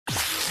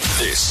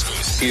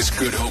This is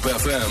Good Hope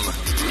FM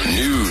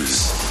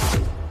News.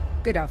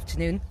 Good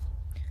afternoon.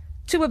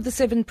 2 of the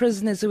 7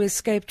 prisoners who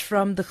escaped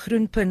from the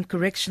Groenpunt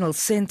Correctional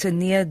Centre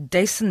near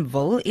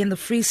Duisendville in the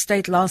Free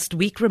State last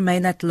week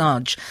remain at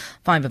large.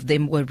 5 of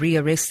them were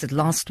rearrested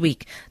last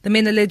week. The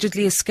men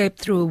allegedly escaped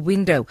through a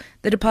window.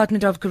 The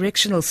Department of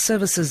Correctional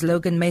Services,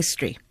 Logan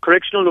Maestri.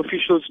 Correctional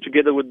officials,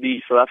 together with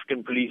the South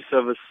African Police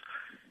Service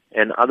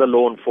and other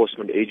law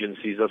enforcement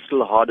agencies, are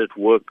still hard at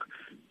work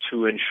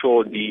to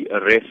ensure the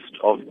arrest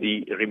of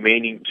the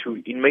remaining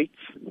 2 inmates.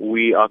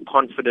 We are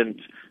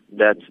confident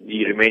that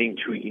the remaining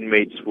 2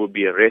 inmates will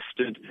be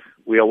arrested.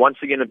 We are once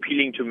again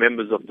appealing to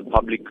members of the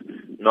public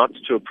not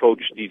to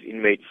approach these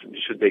inmates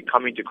should they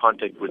come into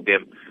contact with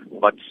them,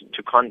 but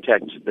to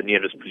contact the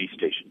nearest police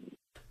station.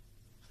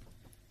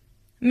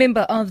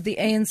 Member of the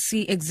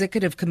ANC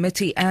Executive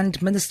Committee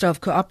and Minister of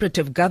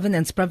Cooperative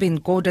Governance, Pravin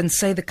Gordhan,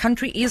 say the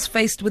country is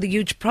faced with a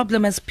huge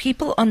problem as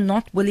people are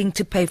not willing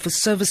to pay for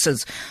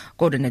services.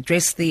 Gordhan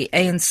addressed the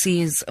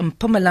ANC's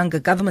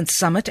Mpumalanga Government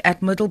Summit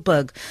at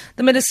Middelburg.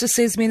 The minister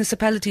says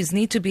municipalities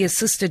need to be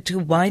assisted to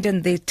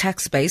widen their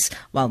tax base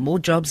while more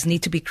jobs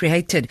need to be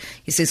created.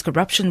 He says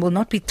corruption will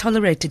not be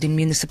tolerated in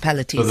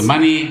municipalities. So the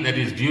money that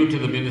is due to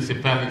the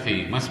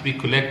municipality must be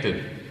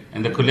collected,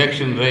 and the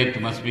collection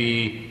rate must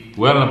be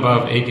well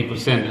above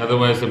 80%,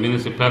 otherwise the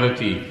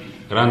municipality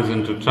runs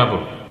into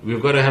trouble. We've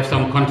got to have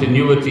some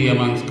continuity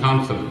amongst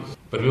councillors,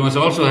 but we must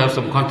also have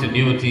some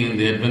continuity in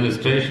the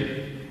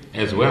administration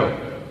as well.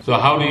 So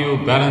how do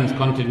you balance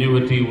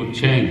continuity with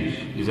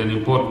change is an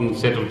important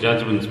set of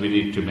judgments we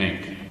need to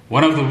make.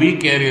 One of the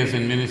weak areas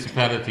in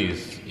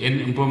municipalities, in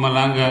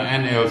Mpumalanga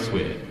and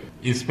elsewhere,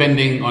 is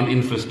spending on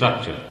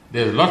infrastructure.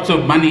 There's lots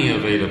of money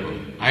available.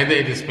 Either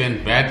it is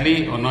spent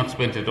badly or not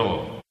spent at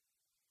all.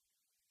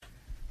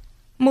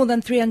 More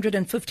than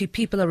 350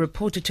 people are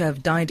reported to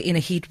have died in a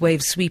heat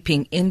wave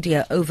sweeping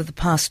India over the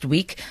past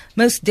week.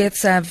 Most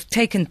deaths have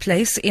taken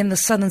place in the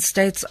southern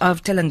states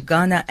of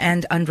Telangana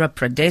and Andhra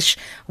Pradesh,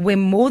 where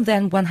more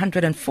than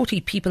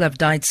 140 people have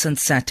died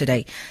since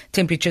Saturday.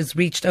 Temperatures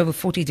reached over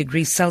 40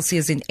 degrees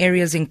Celsius in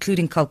areas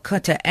including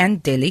Calcutta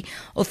and Delhi.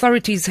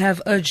 Authorities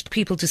have urged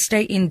people to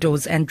stay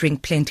indoors and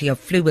drink plenty of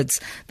fluids.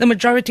 The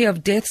majority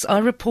of deaths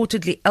are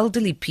reportedly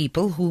elderly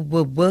people who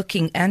were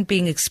working and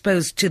being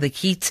exposed to the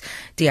heat.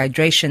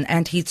 Dehydration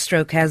and heat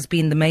stroke has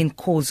been the main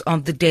cause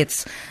of the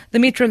deaths. The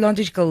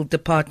Meteorological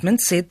Department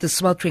said the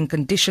sweltering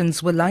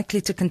conditions were likely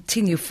to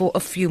continue for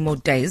a few more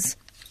days.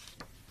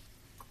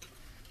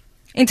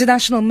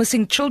 International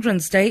Missing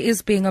Children's Day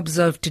is being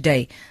observed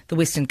today. The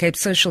Western Cape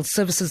Social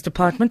Services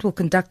Department will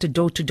conduct a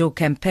door-to-door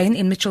campaign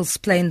in Mitchell's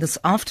Plain this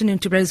afternoon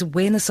to raise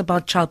awareness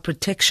about child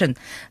protection.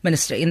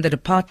 Minister in the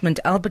department,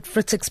 Albert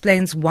Fritz,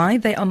 explains why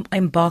they are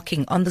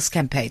embarking on this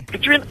campaign.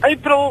 Between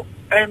April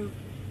and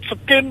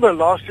September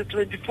last year,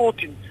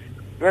 2014,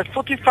 we had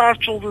 45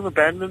 children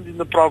abandoned in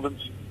the province.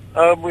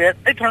 We had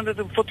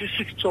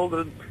 846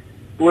 children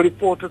who were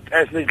reported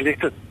as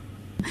neglected.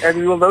 And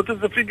you will notice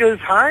the figure is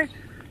high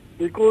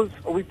because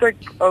we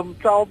take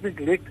child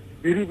neglect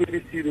very,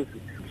 very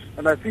seriously.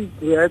 And I think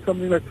we had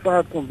something like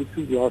 5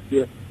 convictions last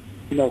year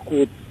in our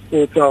courts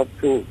for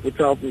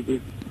child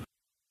neglect.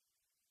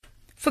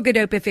 For Good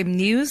Hope FM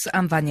News,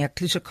 I'm Vanya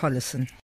Kluscher-Collison.